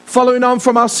following on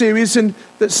from our series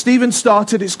that Stephen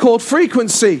started. It's called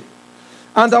Frequency.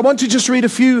 And I want to just read a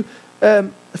few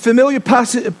familiar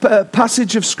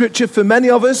passage of scripture for many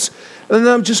of us. And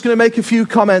then I'm just going to make a few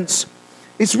comments.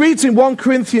 It reads in 1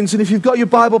 Corinthians, and if you've got your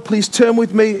Bible, please turn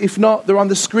with me. If not, they're on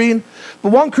the screen.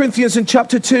 But 1 Corinthians in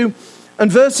chapter 2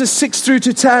 and verses 6 through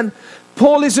to 10,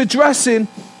 Paul is addressing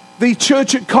the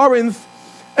church at Corinth.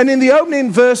 And in the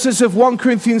opening verses of 1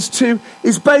 Corinthians 2,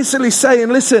 he's basically saying,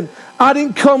 listen, I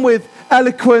didn't come with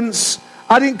eloquence,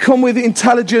 I didn't come with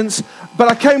intelligence,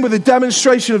 but I came with a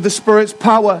demonstration of the Spirit's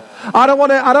power. I don't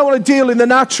want to deal in the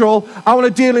natural. I want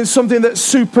to deal in something that's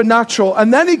supernatural.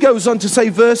 And then he goes on to say,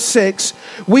 verse 6,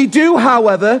 we do,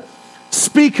 however,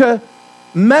 speak a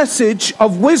message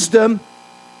of wisdom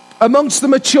amongst the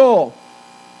mature,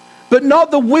 but not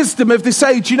the wisdom of this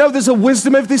age. You know, there's a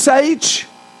wisdom of this age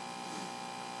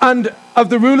and of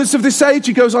the rulers of this age.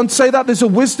 He goes on to say that there's a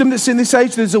wisdom that's in this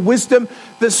age. There's a wisdom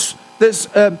that's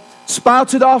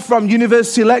spouted off from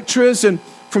university lecturers and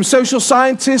from social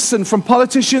scientists and from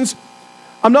politicians.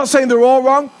 I'm not saying they're all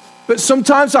wrong, but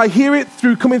sometimes I hear it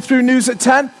coming through news at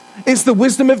 10. It's the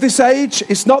wisdom of this age.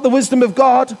 It's not the wisdom of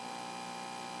God.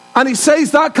 And he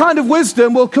says that kind of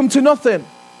wisdom will come to nothing.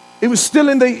 It was still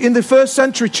in the first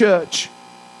century church.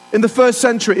 In the first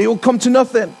century, it will come to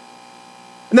nothing.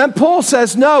 And then Paul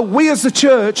says, no, we as the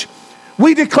church,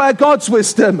 we declare God's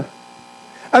wisdom,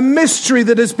 a mystery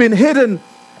that has been hidden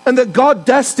and that God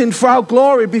destined for our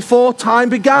glory before time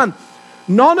began.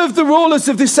 None of the rulers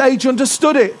of this age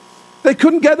understood it. They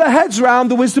couldn't get their heads around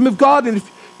the wisdom of God. And if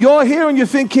you're here and you're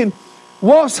thinking,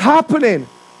 what's happening?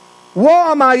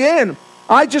 What am I in?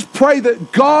 I just pray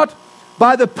that God,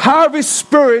 by the power of his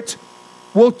Spirit,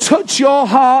 will touch your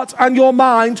heart and your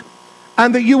mind,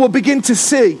 and that you will begin to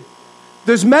see.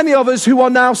 There's many of us who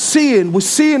are now seeing. We're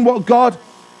seeing what God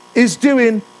is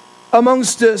doing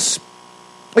amongst us.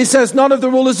 He says, none of the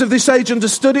rulers of this age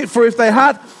understood it, for if they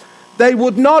had, they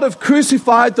would not have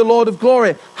crucified the Lord of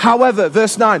glory. However,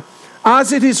 verse 9,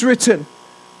 as it is written,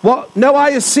 what no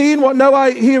eye has seen, what no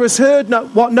eye ear has heard,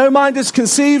 what no mind has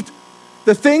conceived,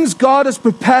 the things God has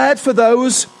prepared for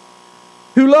those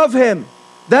who love him.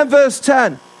 Then verse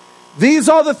 10, these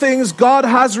are the things God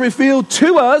has revealed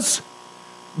to us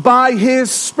by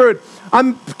his Spirit.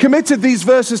 I'm committed these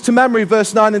verses to memory,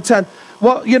 verse 9 and 10.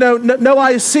 What, no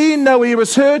eye has seen, no ear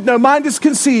has heard, no mind has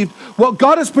conceived what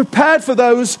God has prepared for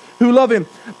those who love him.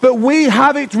 But we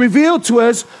have it revealed to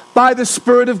us by the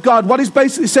Spirit of God. What he's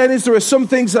basically saying is there are some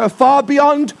things that are far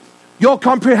beyond your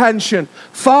comprehension,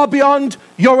 far beyond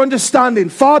your understanding,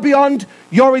 far beyond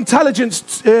your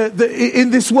intelligence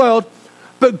in this world.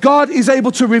 But God is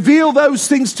able to reveal those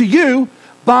things to you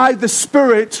by the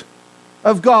Spirit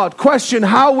of God. Question,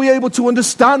 how are we able to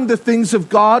understand the things of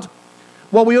God?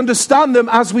 Well, we understand them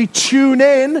as we tune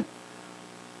in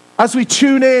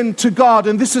to God.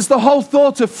 And this is the whole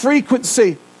thought of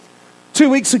frequency. 2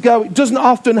 weeks ago, it doesn't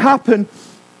often happen,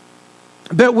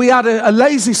 but we had a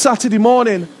lazy Saturday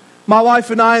morning, my wife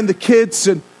and I and the kids.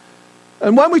 And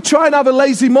when we try and have a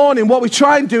lazy morning, what we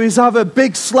try and do is have a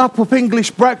big slap-up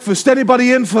English breakfast.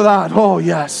 Anybody in for that? Oh,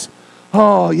 yes.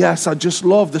 Oh, yes, I just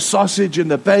love the sausage and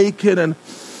the bacon and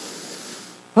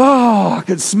I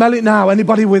can smell it now.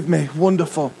 Anybody with me?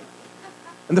 Wonderful.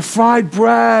 And the fried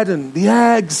bread and the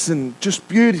eggs and just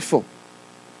beautiful.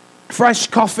 Fresh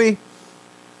coffee.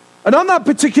 And on that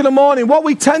particular morning, what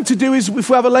we tend to do is, if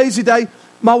we have a lazy day,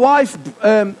 my wife,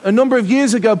 a number of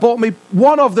years ago, bought me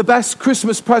one of the best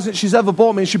Christmas presents she's ever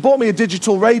bought me. And she bought me a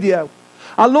digital radio.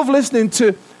 I love listening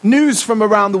to news from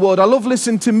around the world. I love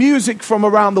listening to music from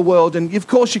around the world. And of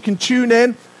course, you can tune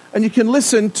in and you can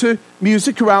listen to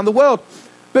music around the world.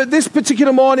 But this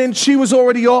particular morning, she was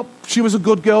already up. She was a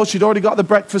good girl. She'd already got the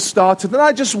breakfast started. And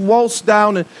I just waltzed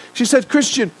down and she said,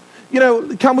 Kristian,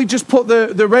 can we just put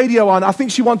the radio on? I think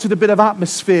she wanted a bit of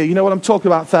atmosphere. You know what I'm talking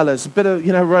about, fellas? A bit of,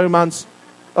 romance.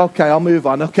 Okay, I'll move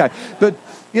on. Okay. But,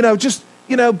 just,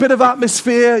 a bit of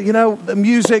atmosphere, the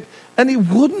music. And it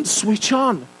wouldn't switch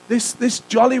on. This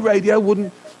jolly radio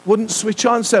wouldn't switch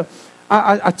on. So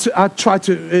I tried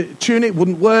to tune it.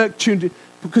 Wouldn't work. Tuned it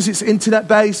because it's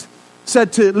internet-based.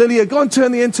 Said to Lilia, go and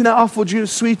turn the internet off, would you,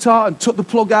 sweetheart? And took the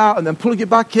plug out and then plug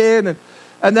it back in.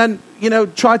 And then,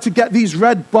 tried to get these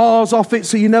red bars off it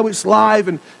so it's live,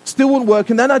 and still wouldn't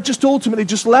work. And then I just ultimately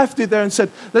just left it there and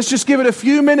said, let's just give it a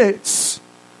few minutes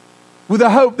with the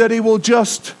hope that it will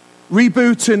just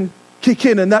reboot and kick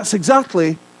in. And that's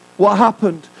exactly what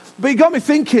happened. But it got me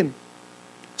thinking,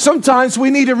 sometimes we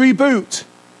need a reboot.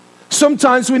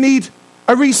 Sometimes we need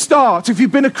a restart. If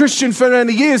you've been a Christian for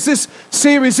many years, this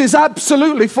series is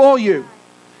absolutely for you.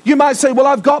 You might say, well,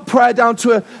 I've got prayer down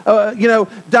to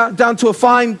down to a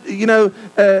fine,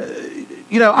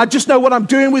 I just know what I'm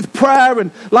doing with prayer.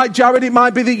 And like Jared, it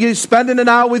might be that you're spending an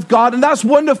hour with God, and that's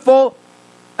wonderful.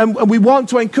 And we want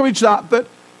to encourage that, but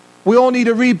we all need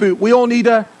a reboot. We all need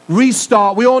a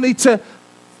restart. We all need to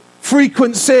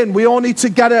frequency in. We all need to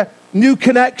get a new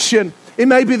connection. It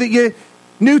may be that you're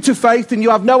new to faith and you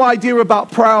have no idea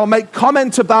about prayer. I'll make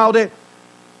comment about it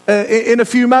in a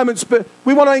few moments, but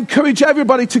we want to encourage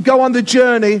everybody to go on the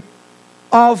journey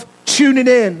of tuning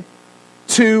in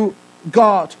to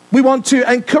God. We want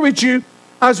to encourage you,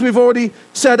 as we've already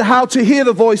said, how to hear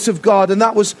the voice of God, and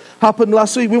that happened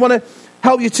last week. We want to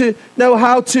help you to know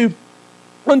how to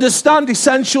understand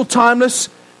essential, timeless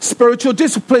spiritual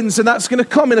disciplines, and that's going to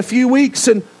come in a few weeks.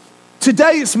 And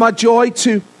today it's my joy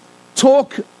to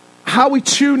talk how we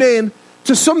tune in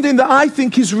to something that I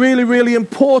think is really, really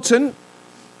important,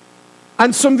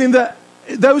 and something that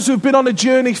those who have been on a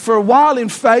journey for a while in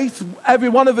faith, every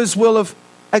one of us will have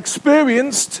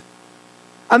experienced,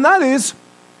 and that is,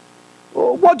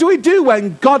 what do we do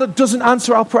when God doesn't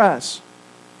answer our prayers?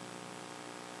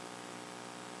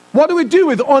 What do we do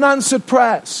with unanswered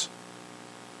prayers?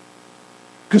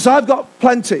 Because I've got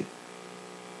plenty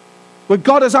where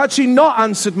God has actually not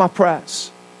answered my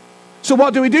prayers. So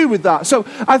what do we do with that? So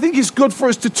I think it's good for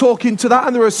us to talk into that,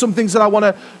 and there are some things that I want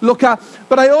to look at.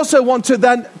 But I also want to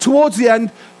then, towards the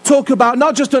end, talk about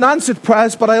not just unanswered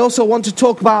prayers, but I also want to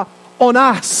talk about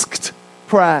unasked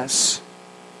prayers.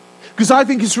 Because I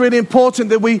think it's really important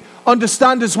that we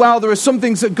understand as well, there are some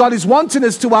things that God is wanting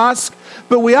us to ask,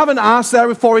 but we haven't asked,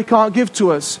 therefore He can't give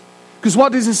to us. Because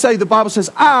what does it say? The Bible says,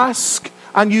 ask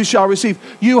and you shall receive.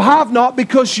 You have not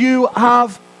because you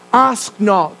have asked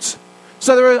not.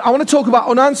 So I want to talk about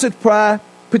unanswered prayer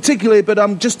particularly, but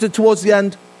I'm just towards the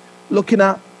end looking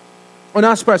at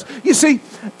unasked prayers. You see,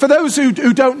 for those who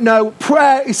don't know,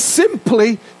 prayer is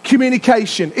simply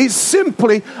communication. It's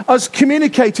simply us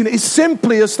communicating. It's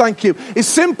simply us, thank you. It's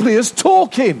simply us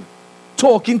talking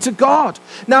to God.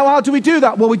 Now, how do we do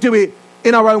that? Well, we do it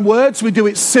in our own words. We do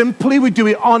it simply. We do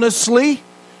it honestly.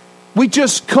 We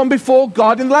just come before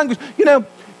God in language. You know,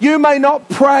 you may not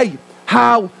pray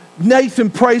how Nathan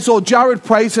prays or Jared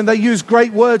prays, and they use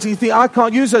great words, and you think, I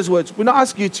can't use those words. We're not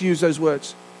asking you to use those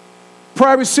words.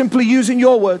 Prayer is simply using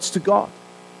your words to God.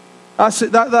 That's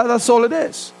it. That's all it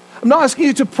is. I'm not asking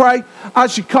you to pray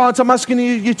as you can't. I'm asking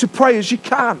you to pray as you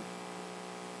can.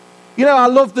 You know, I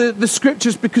love the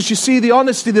scriptures because you see the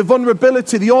honesty, the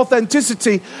vulnerability, the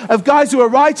authenticity of guys who are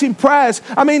writing prayers.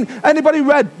 I mean, anybody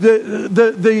read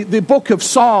the book of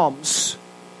Psalms?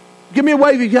 Give me a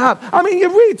wave if you have. I mean, you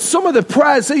read some of the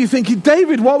prayers that you're thinking,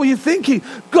 David, what were you thinking?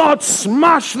 God,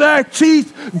 smash their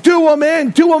teeth, do them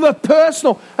in, do them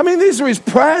personal. I mean, these are his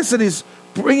prayers that he's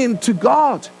bringing to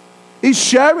God. He's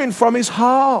sharing from his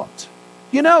heart.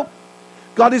 You know,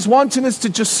 God is wanting us to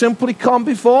just simply come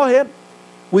before him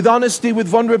with honesty, with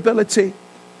vulnerability.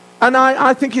 And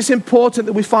I think it's important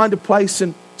that we find a place,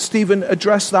 and Stephen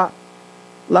addressed that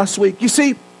last week. You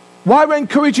see, why we're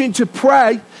encouraging to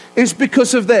pray is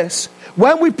because of this.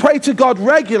 When we pray to God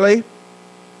regularly,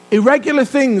 irregular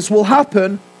things will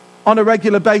happen on a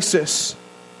regular basis.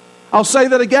 I'll say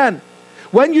that again.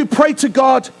 When you pray to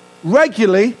God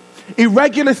regularly,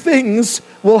 irregular things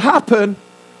will happen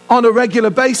on a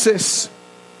regular basis.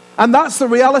 And that's the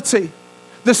reality.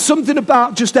 There's something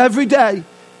about just every day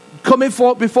coming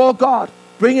forth before God,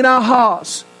 bringing our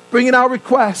hearts, bringing our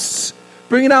requests,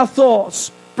 bringing our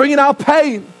thoughts, bringing our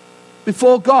pain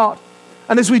before God.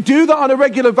 And as we do that on a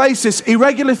regular basis,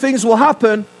 irregular things will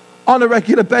happen on a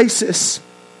regular basis.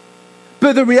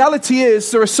 But the reality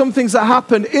is there are some things that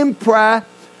happen in prayer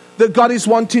that God is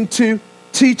wanting to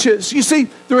teach us. You see,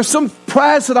 there are some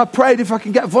prayers that I prayed, if I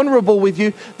can get vulnerable with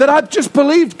you, that I just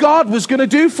believed God was going to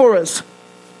do for us.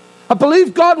 I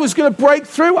believed God was going to break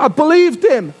through. I believed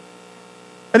him.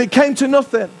 And it came to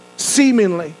nothing,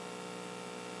 seemingly.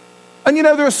 And you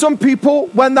know, there are some people,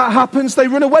 when that happens, they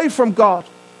run away from God.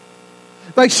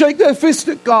 They shake their fist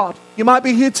at God. You might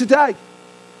be here today.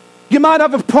 You might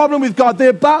have a problem with God. They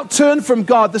about turn from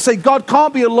God. They say, God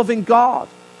can't be a loving God.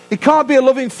 He can't be a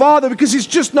loving Father because he's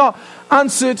just not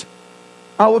answered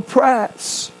our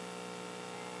prayers.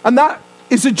 And that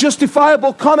is a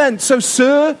justifiable comment. So,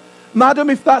 sir, madam,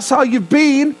 if that's how you've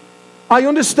been, I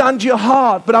understand your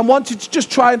heart. But I wanted to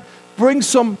just try and bring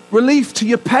some relief to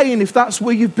your pain if that's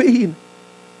where you've been.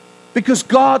 Because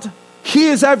God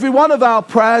hears every one of our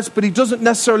prayers, but he doesn't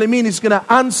necessarily mean he's going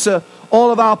to answer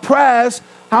all of our prayers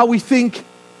how we think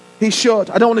he should.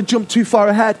 I don't want to jump too far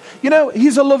ahead. You know,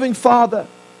 he's a loving Father.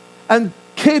 And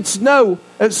parents know,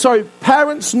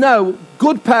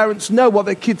 good parents know what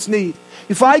their kids need.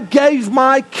 if I gave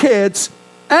my kids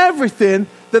everything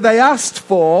that they asked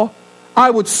for, I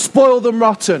would spoil them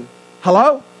rotten.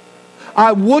 Hello?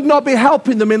 I would not be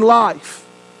helping them in life.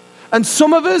 And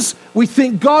some of us, we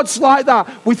think God's like that.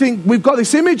 We think we've got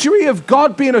this imagery of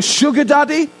God being a sugar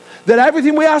daddy, that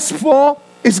everything we ask for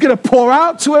is going to pour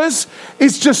out to us.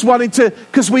 It's just wanting to,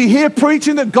 because we hear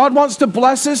preaching that God wants to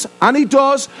bless us, and he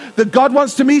does, that God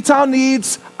wants to meet our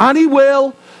needs, and he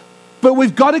will. But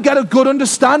we've got to get a good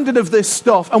understanding of this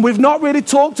stuff, and we've not really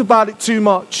talked about it too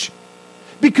much.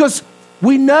 Because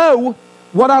we know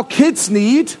what our kids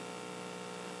need,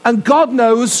 and God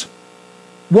knows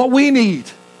what we need.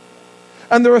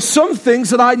 And there are some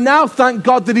things that I now thank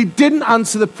God that he didn't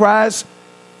answer the prayers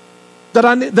that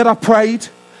I prayed,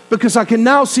 because I can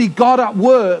now see God at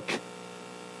work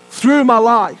through my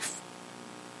life.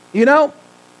 You know,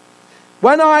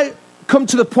 when I come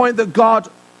to the point that God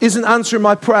isn't answering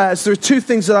my prayers, there are two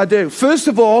things that I do. First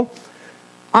of all,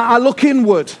 I look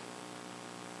inward.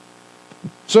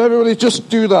 So everybody just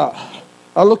do that.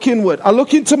 I look inward. I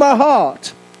look into my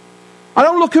heart. I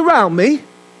don't look around me.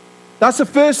 That's the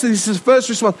first thing. This is the first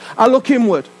response. I look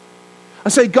inward. I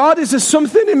say, God, is there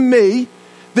something in me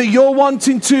that you're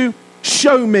wanting to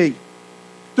show me?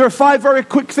 There are 5 very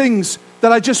quick things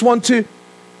that I just want to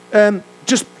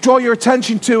just draw your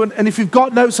attention to. And if you've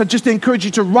got notes, I just encourage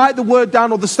you to write the word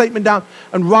down or the statement down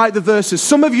and write the verses.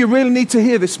 Some of you really need to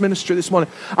hear this ministry this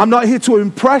morning. I'm not here to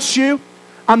impress you.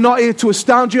 I'm not here to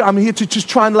astound you. I'm here to just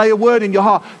try and lay a word in your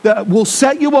heart that will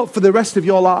set you up for the rest of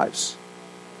your lives.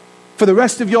 For the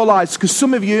rest of your lives. Because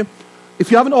some of you,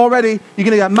 if you haven't already, you're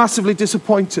going to get massively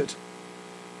disappointed.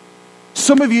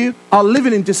 Some of you are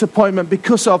living in disappointment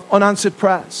because of unanswered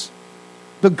prayers.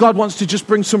 But God wants to just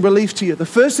bring some relief to you. The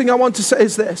first thing I want to say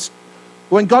is this.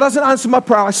 When God hasn't answered my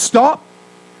prayer, I stop,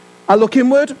 I look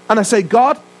inward, and I say,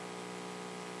 God,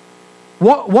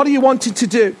 what are you wanting to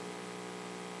do?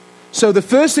 So the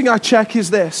first thing I check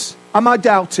is this. Am I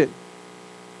doubting?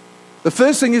 The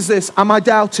first thing is this. Am I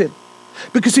doubting?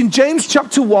 Because in James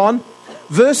chapter 1,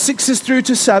 verse 6 through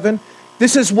to 7,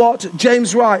 this is what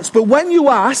James writes. But when you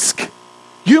ask,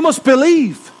 you must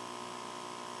believe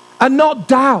and not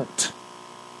doubt.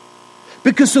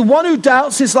 Because the one who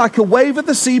doubts is like a wave of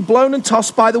the sea blown and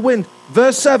tossed by the wind.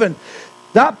 Verse 7,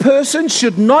 that person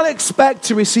should not expect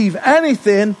to receive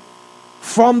anything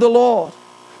from the Lord.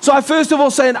 So I first of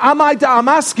all saying, I'm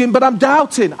asking, but I'm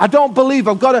doubting. I don't believe.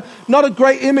 I've got not a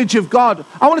great image of God.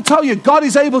 I want to tell you, God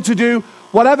is able to do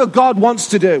whatever God wants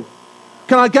to do.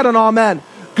 Can I get an amen?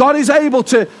 God is able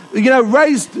to,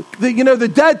 raise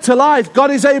the dead to life.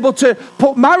 God is able to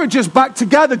put marriages back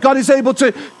together. God is able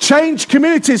to change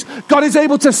communities. God is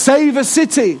able to save a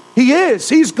city. He is.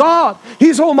 He's God.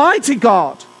 He's Almighty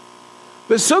God.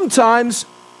 But sometimes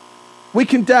we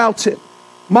can doubt it.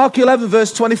 Mark 11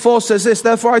 verse 24 says this,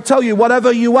 therefore I tell you,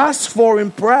 whatever you ask for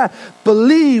in prayer,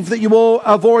 believe that you all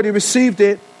have already received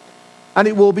it and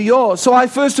it will be yours. So I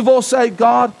first of all say,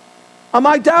 God, am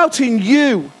I doubting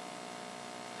you?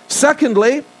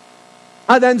 Secondly,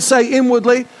 I then say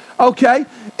inwardly, okay,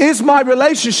 is my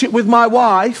relationship with my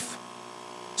wife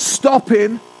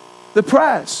stopping the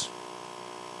prayers?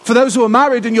 For those who are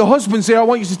married and your husband's here, I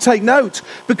want you to take note,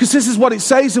 because this is what it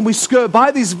says, and we skirt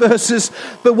by these verses.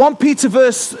 But 1 Peter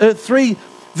 3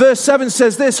 verse 7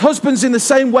 says this, husbands in the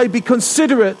same way be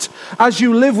considerate as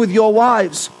you live with your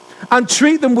wives and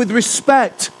treat them with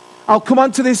respect. I'll come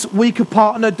on to this weaker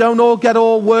partner. Don't all get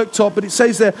all worked up, but it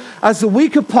says there, as the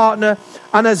weaker partner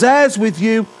and as heirs with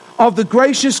you of the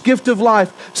gracious gift of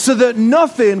life, so that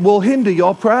nothing will hinder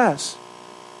your prayers.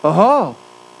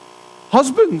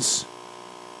 Husbands,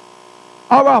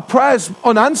 are our prayers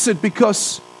unanswered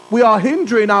because we are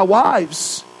hindering our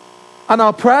wives and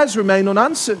our prayers remain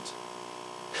unanswered?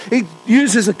 He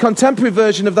uses a contemporary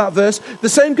version of that verse. The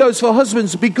same goes for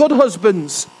husbands. Be good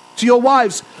husbands to your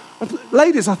wives.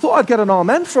 Ladies, I thought I'd get an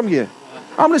amen from you.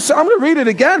 I'm going to read it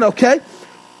again, okay?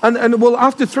 And we'll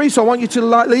after 3, so I want you to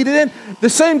lead it in. The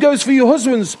same goes for your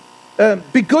husbands.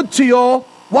 Be good to your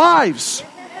wives.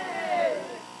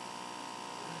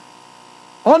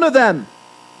 Honor them.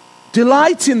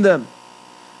 Delight in them.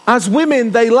 As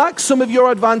women, they lack some of your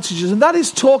advantages. And that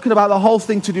is talking about the whole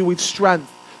thing to do with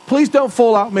strength. Please don't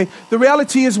fall out with me. The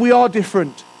reality is we are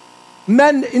different.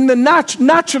 Men, in the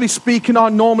naturally speaking,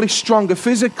 are normally stronger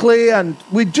physically, and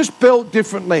we're just built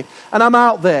differently. And I'm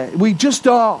out there. We just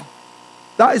are.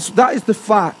 That is the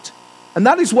fact. And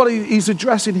that is what he's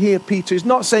addressing here, Peter. He's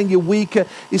not saying you're weaker.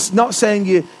 He's not saying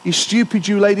you're stupid,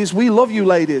 you ladies. We love you,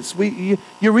 ladies.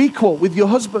 You're equal with your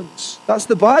husbands. That's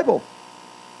the Bible.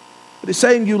 But he's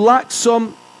saying you lack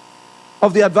some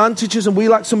of the advantages and we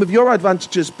lack some of your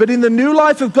advantages. But in the new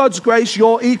life of God's grace,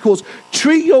 you're equals.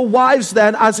 Treat your wives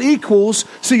then as equals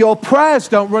so your prayers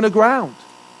don't run aground.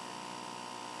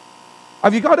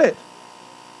 Have you got it?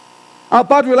 Our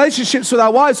bad relationships with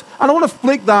our wives, and I want to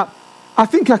flick that, I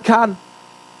think I can,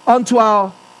 onto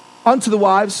the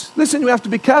wives. Listen, we have to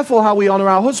be careful how we honor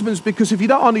our husbands, because if you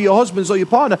don't honor your husbands or your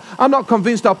partner, I'm not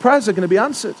convinced our prayers are going to be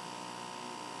answered.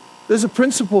 There's a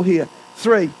principle here.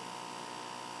 3.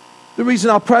 The reason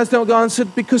our prayers don't get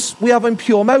answered, because we have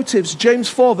impure motives. James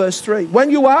 4 verse 3.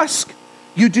 When you ask,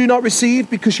 you do not receive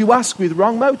because you ask with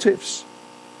wrong motives,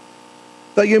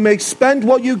 that you may spend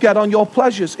what you get on your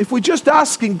pleasures. If we're just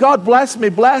asking, God bless me,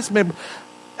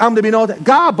 I'm to be noted,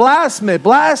 God bless me,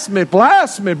 bless me,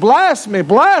 bless me, bless me,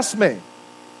 bless me.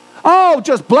 Oh,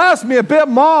 just bless me a bit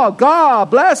more. God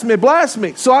bless me, bless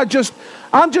me. So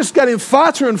I'm just getting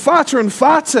fatter and fatter and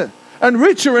fatter and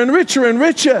richer and richer and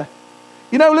richer.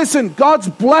 You know, listen, God's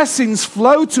blessings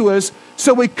flow to us,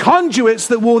 so we're conduits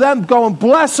that will then go and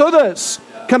bless others.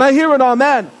 Can I hear an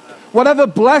amen? Whatever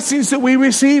blessings that we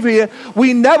receive here,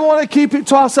 we never want to keep it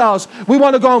to ourselves. We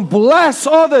want to go and bless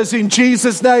others in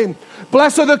Jesus' name.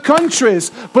 Bless other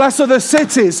countries, bless other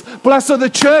cities, bless other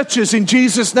churches in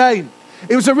Jesus' name.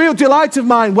 It was a real delight of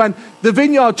mine when the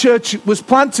Vineyard Church was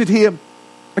planted here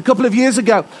a couple of years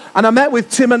ago, and I met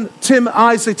with Tim and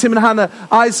Hannah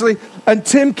Isley, and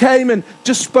Tim came and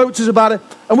just spoke to us about it,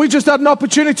 and we just had an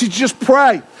opportunity to just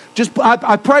pray.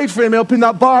 I prayed for him up in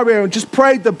that bar area and just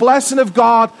prayed the blessing of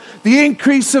God, the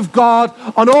increase of God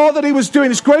on all that he was doing.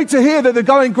 It's great to hear that they're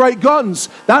going great guns.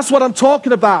 That's what I'm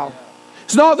talking about.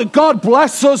 It's not that God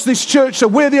bless us, this church, so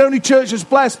we're the only church that's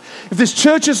blessed. If there's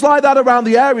churches like that around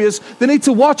the areas, they need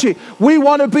to watch it. We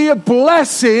want to be a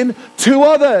blessing to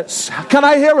others. Can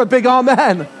I hear a big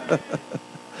amen?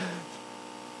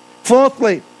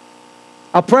 Fourthly,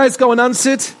 our prayers go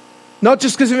unanswered, not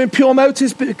just because of impure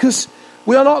motives, but because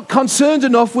we are not concerned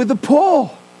enough with the poor.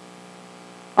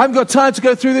 I haven't got time to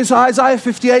go through this. Isaiah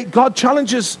 58, God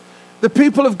challenges the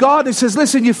people of God. He says,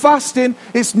 listen, you're fasting,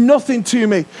 it's nothing to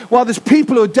me. While there's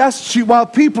people who are destitute, while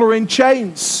people are in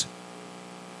chains.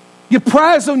 Your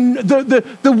prayers are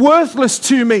they're worthless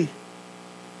to me.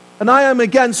 And I am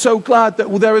again so glad that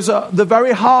there is the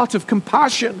very heart of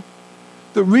compassion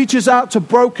that reaches out to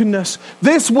brokenness.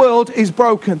 This world is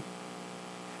broken.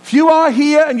 If you are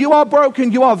here and you are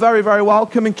broken, you are very, very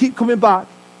welcome, and keep coming back.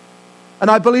 And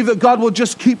I believe that God will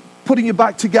just keep putting you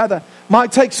back together.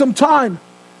 Might take some time.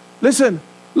 Listen,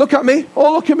 look at me.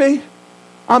 Oh, look at me.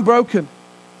 I'm broken.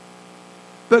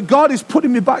 But God is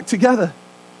putting me back together.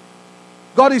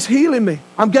 God is healing me.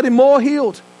 I'm getting more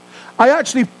healed. I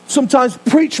actually sometimes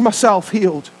preach myself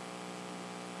healed.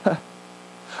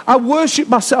 I worship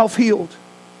myself healed.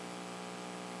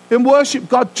 In worship,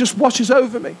 God just washes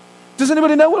over me. Does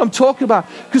anybody know what I'm talking about?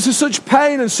 Because there's such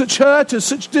pain and such hurt and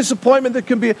such disappointment that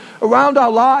can be around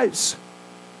our lives.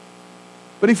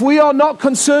 But if we are not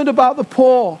concerned about the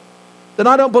poor, then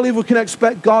I don't believe we can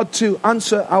expect God to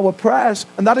answer our prayers.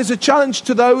 And that is a challenge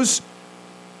to those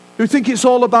who think it's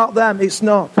all about them. It's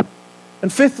not.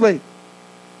 And fifthly,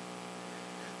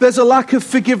 there's a lack of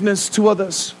forgiveness to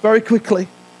others. Very quickly.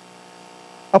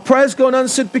 Our prayers go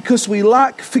unanswered because we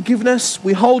lack forgiveness.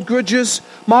 We hold grudges.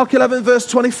 Mark 11 verse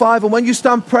 25. And when you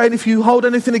stand praying, if you hold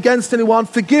anything against anyone,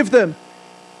 forgive them,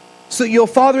 so that your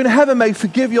Father in heaven may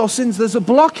forgive your sins. There's a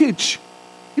blockage.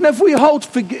 You know, if we hold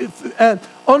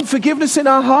unforgiveness in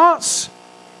our hearts,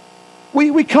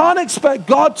 we can't expect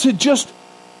God to just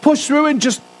push through and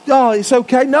just, oh, it's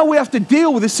okay. No, we have to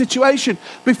deal with this situation.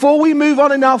 Before we move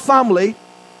on in our family,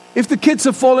 if the kids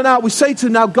have fallen out, we say to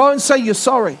them, now go and say you're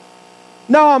sorry.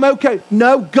 No, I'm okay.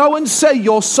 No, go and say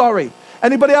you're sorry.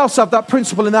 Anybody else have that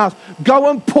principle in the house? Go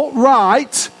and put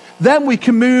right, then we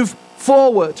can move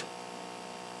forward.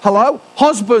 Hello?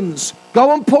 Husbands,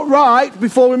 go and put right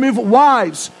before we move.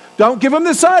 Wives, don't give them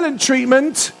the silent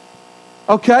treatment.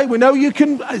 Okay, we know you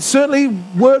can certainly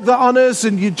work that on us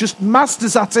and you're just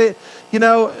masters at it. You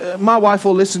know, my wife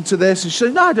will listen to this and she'll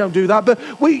say, no, I don't do that.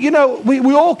 But we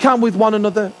all can with one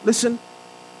another. Listen,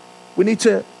 we need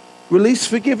to release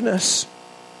forgiveness,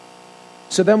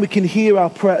 so then we can hear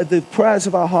the prayers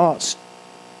of our hearts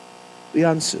be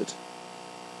answered.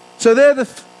 So they're the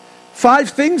 5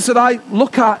 things that I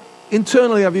look at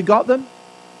internally. Have you got them?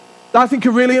 That I think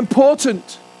are really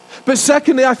important. But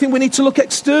secondly, I think we need to look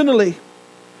externally.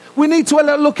 We need to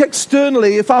look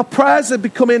externally. If our prayers are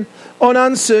becoming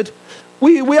unanswered,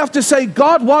 we have to say,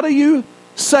 God, what are you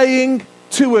saying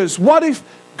to us? What if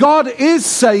God is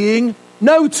saying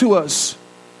no to us?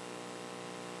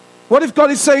 What if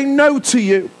God is saying no to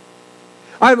you?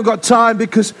 I haven't got time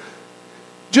because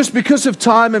just because of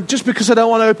time and just because I don't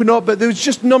want to open up, but there was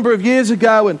just a number of years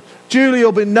ago, and Julie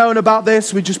will be known about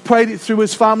this. We just prayed it through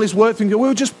as families, worked through. We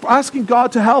were just asking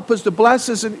God to help us, to bless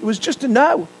us, and it was just a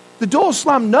no. The door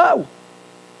slammed no.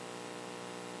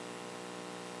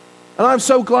 And I'm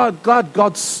so glad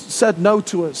God said no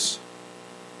to us.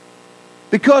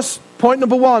 Because, point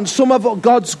number one, some of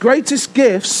God's greatest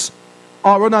gifts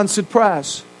are unanswered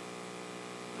prayers.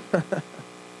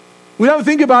 We don't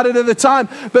think about it at the time,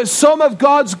 but some of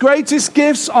God's greatest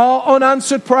gifts are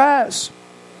unanswered prayers.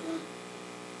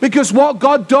 Because what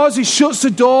God does, he shuts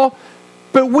the door,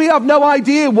 but we have no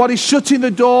idea what he's shutting the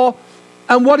door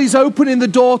and what he's opening the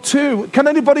door to. Can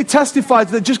anybody testify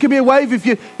to that? Just give me a wave if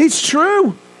you... It's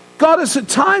true. God has at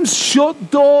times shut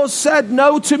doors, said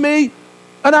no to me,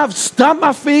 and I've stamped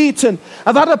my feet, and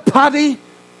I've had a paddy.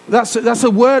 That's a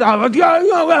word.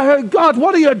 God,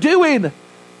 what are you doing?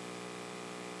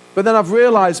 But then I've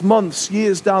realized months,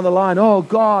 years down the line, oh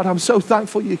God, I'm so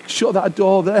thankful you shut that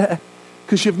door there.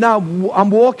 Because I'm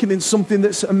walking in something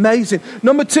that's amazing.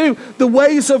 Number two, the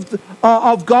ways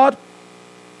of God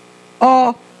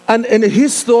are, and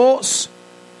his thoughts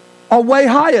are way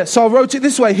higher. So I wrote it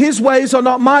this way: his ways are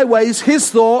not my ways, his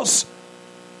thoughts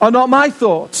are not my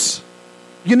thoughts.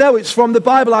 You know, it's from the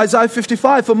Bible, Isaiah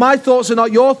 55. For my thoughts are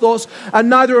not your thoughts, and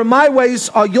neither are my ways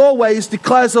are your ways,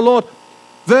 declares the Lord.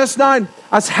 Verse 9,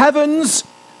 as heavens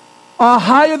are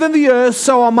higher than the earth,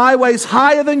 so are my ways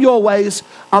higher than your ways,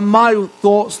 and my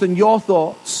thoughts than your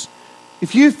thoughts.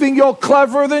 If you think you're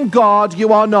cleverer than God,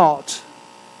 you are not.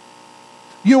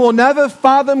 You will never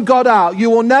fathom God out. You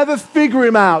will never figure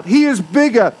him out. He is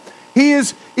bigger. He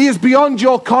is beyond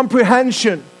your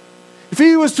comprehension. If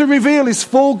he was to reveal his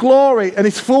full glory and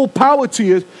his full power to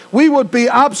you, we would be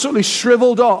absolutely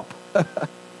shriveled up.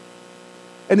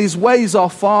 And his ways are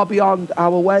far beyond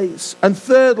our ways. And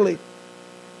thirdly,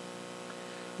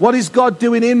 what is God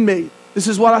doing in me? This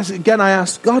is what I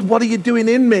asked, God, what are you doing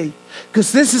in me?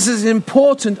 Because this is as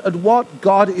important as what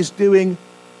God is doing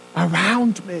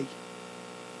around me.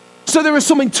 So there are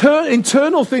some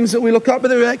internal things that we look at, but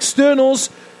there are externals.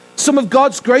 Some of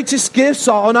God's greatest gifts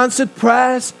are unanswered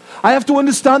prayers. I have to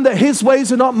understand that his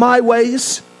ways are not my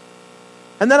ways.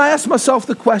 And then I ask myself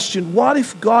the question, what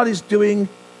is God doing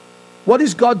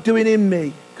in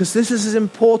me? Because this is as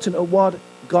important as what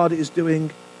God is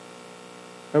doing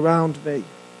around me.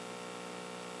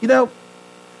 You know,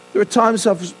 there are times,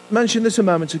 I've mentioned this a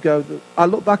moment ago, that I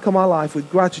look back on my life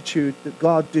with gratitude that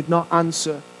God did not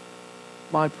answer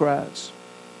my prayers.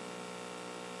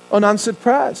 Unanswered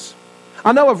prayers.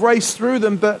 I know I've raced through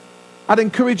them, but I'd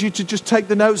encourage you to just take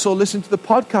the notes or listen to the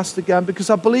podcast again, because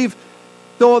I believe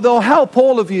they'll help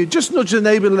all of you. Just nudge the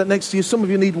neighbor next to you. Some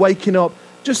of you need waking up.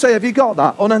 Just say, have you got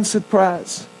that? Unanswered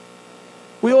prayers.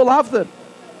 We all have them.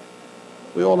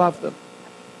 We all have them.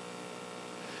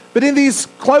 But in these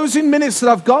closing minutes that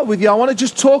I've got with you, I want to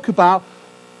just talk about,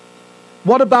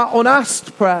 what about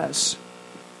unasked prayers?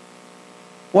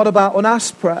 What about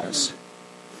unasked prayers?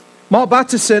 Mark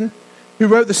Batterson, who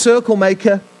wrote The Circle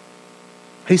Maker,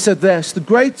 he said this: the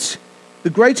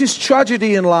greatest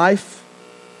tragedy in life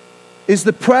is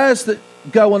the prayers that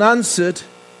go unanswered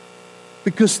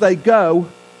because they go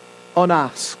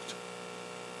unasked.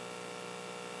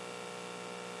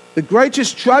 The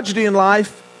greatest tragedy in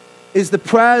life is the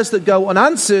prayers that go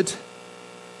unanswered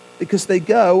because they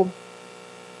go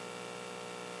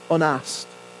unasked.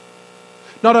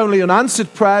 Not only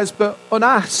unanswered prayers, but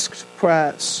unasked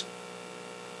prayers.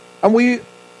 And we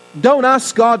don't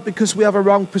ask God because we have a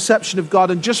wrong perception of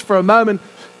God. And just for a moment,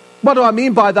 what do I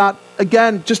mean by that?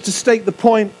 Again, just to state the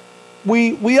point,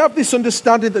 we have this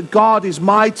understanding that God is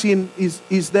mighty and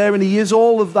He's there and He is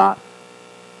all of that.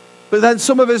 But then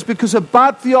some of us, because of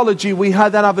bad theology, we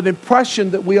then have an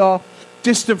impression that we are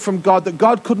distant from God, that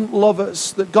God couldn't love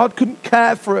us, that God couldn't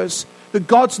care for us, that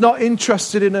God's not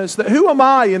interested in us, that who am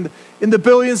I in the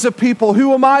billions of people?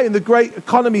 Who am I in the great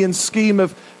economy and scheme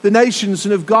of the nations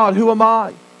and of God? Who am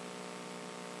I?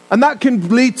 And that can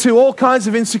lead to all kinds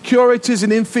of insecurities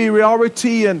and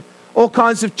inferiority and all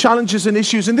kinds of challenges and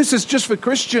issues. And this is just for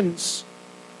Christians.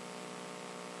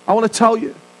 I want to tell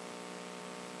you,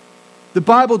 the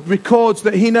Bible records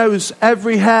that He knows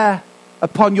every hair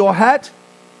upon your head.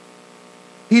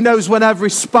 He knows when every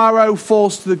sparrow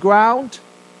falls to the ground.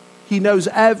 He knows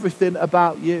everything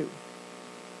about you.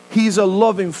 He's a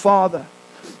loving Father.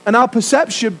 And our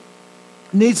perception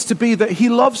needs to be that He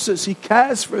loves us, He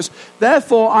cares for us.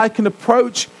 Therefore, I can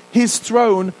approach His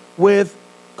throne with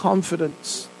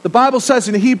confidence. The Bible says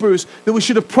in Hebrews that we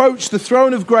should approach the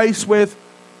throne of grace with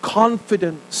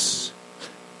confidence.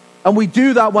 And we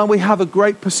do that when we have a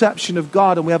great perception of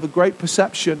God, and we have a great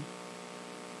perception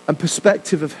and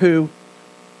perspective of who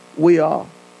we are.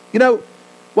 You know,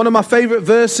 one of my favorite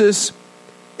verses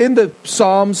in the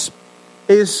Psalms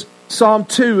is Psalm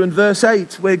 2 and verse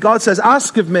 8, where God says,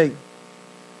 ask of me,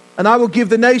 and I will give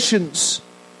the nations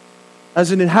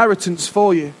as an inheritance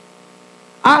for you.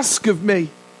 Ask of me.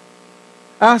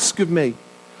 Ask of me.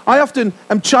 I often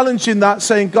am challenged in that,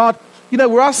 saying, God, you know,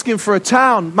 we're asking for a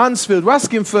town, Mansfield. We're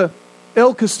asking for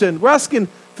Ilkeston. We're asking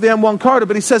for the M1 corridor.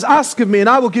 But he says, ask of me and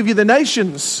I will give you the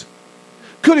nations.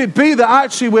 Could it be that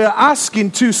actually we're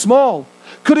asking too small?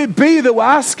 Could it be that we're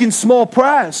asking small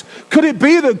prayers? Could it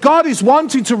be that God is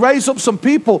wanting to raise up some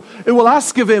people who will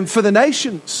ask of him for the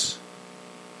nations?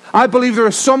 I believe there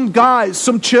are some guys,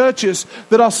 some churches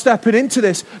that are stepping into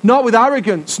this, not with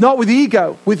arrogance, not with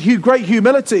ego, with great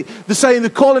humility. They're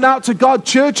calling out to God,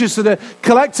 churches that are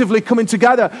collectively coming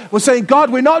together. We're saying,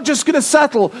 God, we're not just going to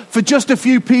settle for just a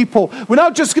few people. We're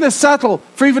not just going to settle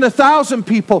for even 1,000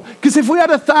 people. Because if we had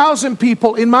 1,000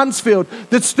 people in Mansfield,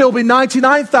 there'd still be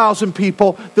 99,000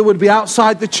 people that would be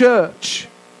outside the church.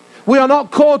 We are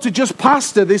not called to just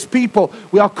pastor this people.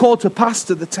 We are called to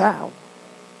pastor the town.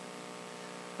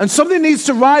 And something needs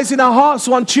to rise in our hearts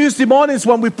on Tuesday mornings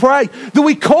when we pray, that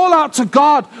we call out to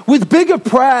God with bigger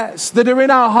prayers that are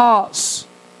in our hearts.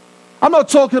 I'm not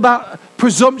talking about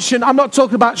presumption. I'm not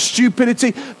talking about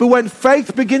stupidity. But when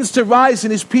faith begins to rise in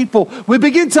his people, we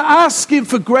begin to ask him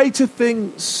for greater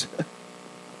things.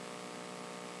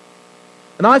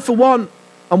 And I, for one,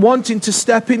 am wanting to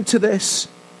step into this.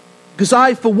 Because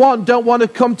I, for one, don't want to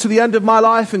come to the end of my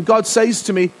life and God says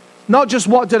to me, not just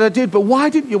what did I do, but why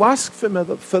didn't you ask for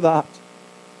that?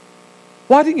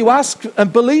 Why didn't you ask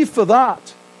and believe for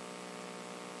that?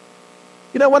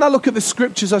 You know, when I look at the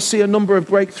scriptures, I see a number of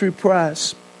breakthrough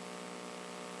prayers.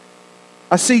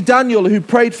 I see Daniel, who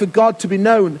prayed for God to be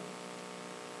known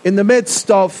in the midst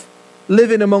of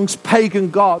living amongst pagan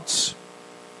gods.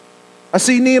 I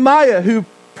see Nehemiah, who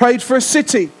prayed for a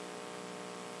city,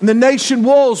 and the nation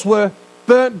walls were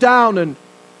burnt down and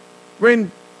were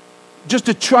in just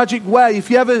a tragic way. If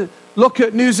you ever look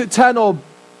at News at 10 or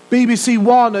BBC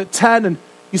One at 10 and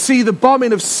you see the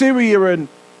bombing of Syria and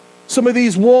some of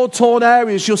these war-torn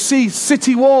areas, you'll see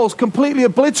city walls completely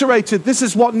obliterated. This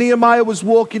is what Nehemiah was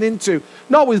walking into.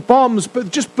 Not with bombs, but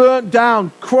just burnt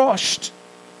down, crushed.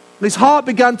 And his heart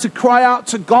began to cry out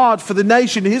to God for the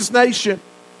nation, his nation.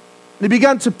 And he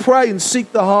began to pray and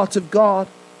seek the heart of God.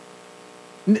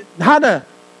 Hannah,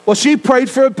 well, she prayed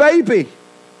for a baby.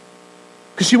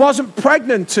 Because she wasn't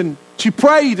pregnant and she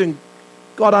prayed and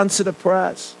God answered her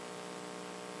prayers.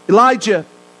 Elijah,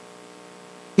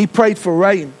 he prayed for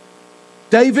rain.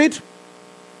 David,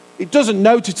 it doesn't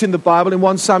note it in the Bible in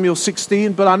 1 Samuel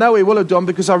 16, but I know he will have done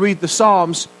because I read the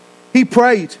Psalms. He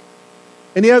prayed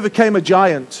and he overcame a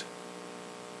giant.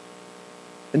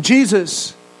 And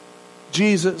Jesus,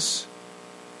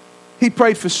 he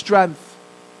prayed for strength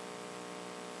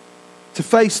to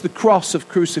face the cross of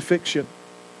crucifixion.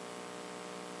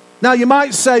 Now you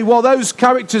might say, well, those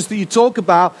characters that you talk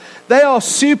about, they are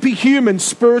superhuman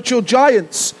spiritual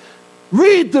giants.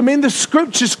 Read them in the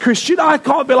scriptures, Kristian. I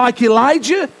can't be like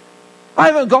Elijah. I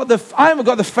haven't got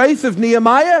the faith of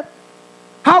Nehemiah.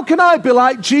 How can I be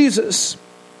like Jesus?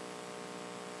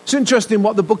 It's interesting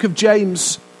what the book of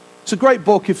James, it's a great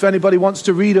book if anybody wants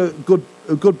to read a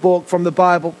good book from the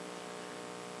Bible.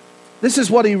 This is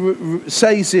what he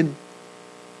says in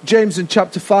James in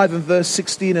chapter 5 and verse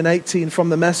 16 and 18 from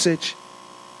the Message.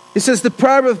 It says, the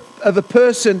prayer of a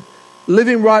person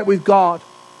living right with God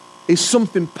is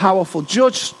something powerful.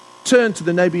 Just turn to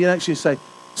the neighbor next to you and say,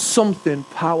 something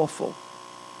powerful.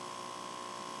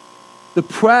 The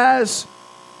prayers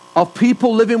of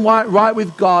people living right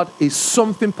with God is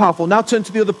something powerful. Now turn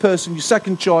to the other person, your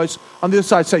second choice. On the other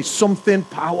side, say, something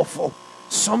powerful.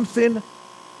 Something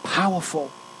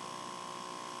powerful.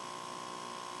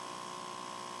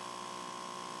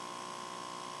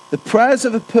 The prayers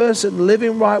of a person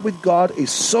living right with God is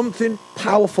something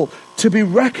powerful to be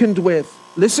reckoned with.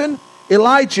 Listen,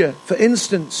 Elijah, for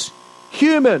instance,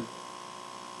 human,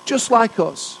 just like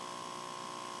us.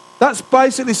 That's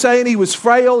basically saying he was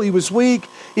frail, he was weak,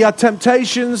 he had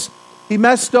temptations, he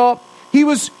messed up. He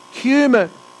was human,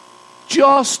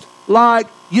 just like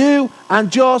you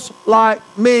and just like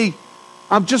me.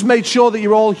 I've just made sure that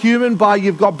you're all human by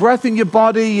you've got breath in your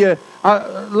body.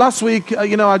 Last week,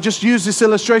 I just used this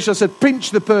illustration. I said,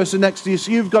 pinch the person next to you.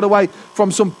 So you've got away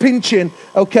from some pinching.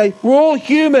 Okay, we're all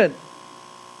human.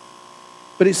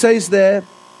 But it says there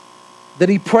that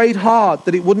he prayed hard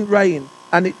that it wouldn't rain,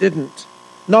 and it didn't.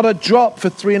 Not a drop for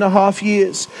 3.5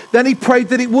 years. Then he prayed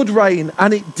that it would rain,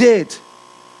 and it did.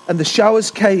 And the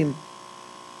showers came,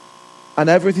 and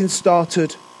everything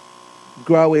started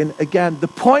growing again. The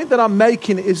point that I'm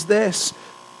making is this.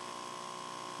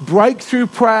 breakthrough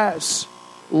prayers,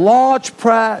 large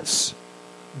prayers,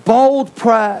 bold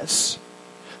prayers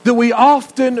that we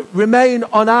often remain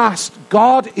unasked.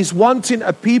 God is wanting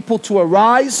a people to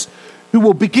arise who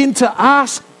will begin to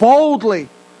ask boldly,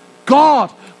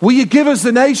 God, will you give us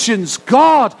the nations?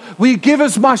 God, will you give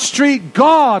us my street?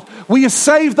 God, will you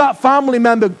save that family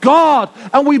member? God,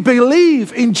 and we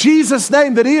believe in Jesus'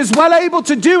 name that he is well able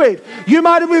to do it. You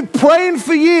might have been praying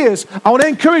for years. I want to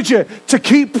encourage you to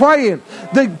keep praying.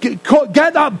 Get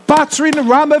that battering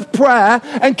ram of prayer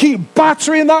and keep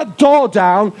battering that door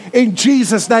down in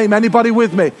Jesus' name. Anybody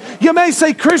with me? You may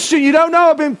say, Kristian, you don't know,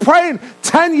 I've been praying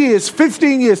 10 years,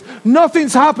 15 years.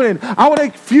 Nothing's happening. I want to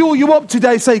fuel you up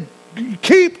today. Say,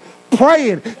 keep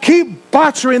praying. Keep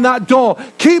battering that door.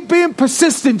 Keep being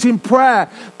persistent in prayer.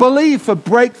 Believe for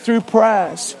breakthrough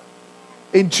prayers.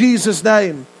 In Jesus'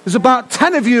 name. There's about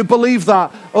 10 of you who believe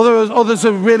that. Others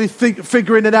are really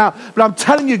figuring it out. But I'm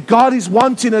telling you, God is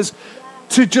wanting us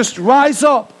to just rise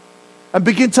up and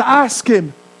begin to ask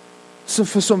him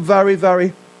for some very,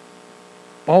 very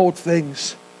bold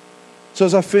things. So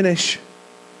as I finish,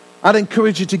 I'd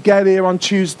encourage you to get here on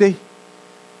Tuesday.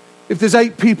 If there's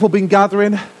 8 people been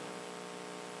gathering,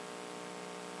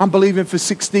 I'm believing for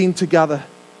 16 to gather.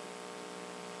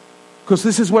 Because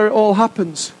this is where it all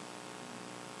happens.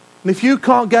 And if you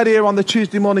can't get here on the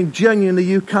Tuesday morning, genuinely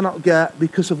you cannot get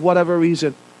because of whatever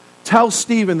reason, tell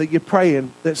Stephen that you're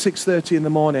praying at 6:30 in the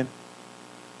morning.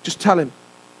 Just tell him.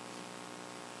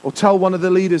 Or tell one of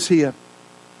the leaders here.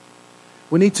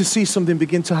 We need to see something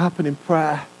begin to happen in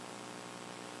prayer.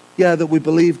 Yeah, that we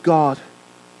believe God.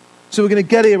 So we're going to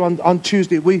get here on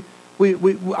Tuesday. I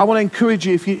want to encourage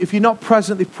you, if you're not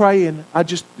presently praying, I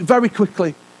just, very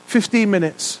quickly, 15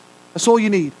 minutes. That's all you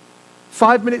need.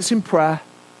 5 minutes in prayer,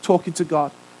 talking to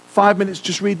God. 5 minutes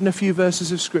just reading a few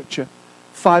verses of Scripture.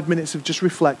 5 minutes of just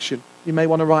reflection. You may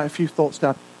want to write a few thoughts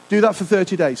down. Do that for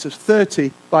 30 days. So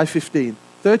 30 by 15.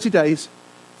 30 days,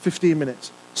 15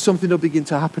 minutes. Something will begin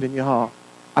to happen in your heart.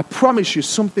 I promise you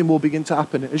something will begin to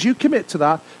happen. As you commit to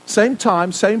that, same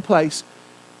time, same place,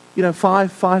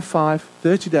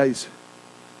 30 days,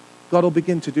 God will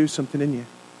begin to do something in you.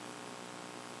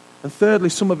 And thirdly,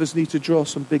 some of us need to draw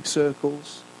some big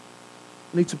circles.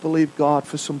 We need to believe God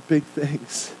for some big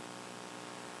things.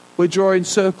 We're drawing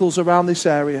circles around this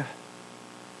area.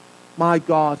 My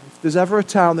God, if there's ever a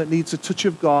town that needs a touch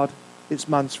of God, it's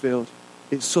Mansfield,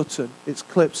 it's Sutton, it's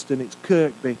Clipston, it's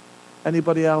Kirkby.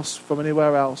 Anybody else from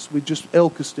anywhere else? We just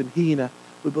Ilkeston, Heanor.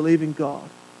 We believe in God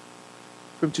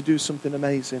for him to do something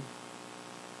amazing.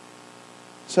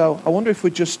 So I wonder if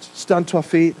we just stand to our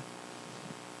feet.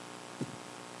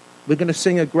 We're going to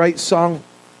sing a great song.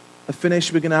 To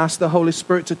finish, we're going to ask the Holy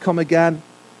Spirit to come again.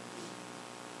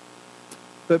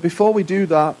 But before we do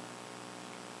that,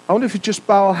 I wonder if we just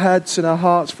bow our heads and our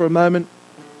hearts for a moment.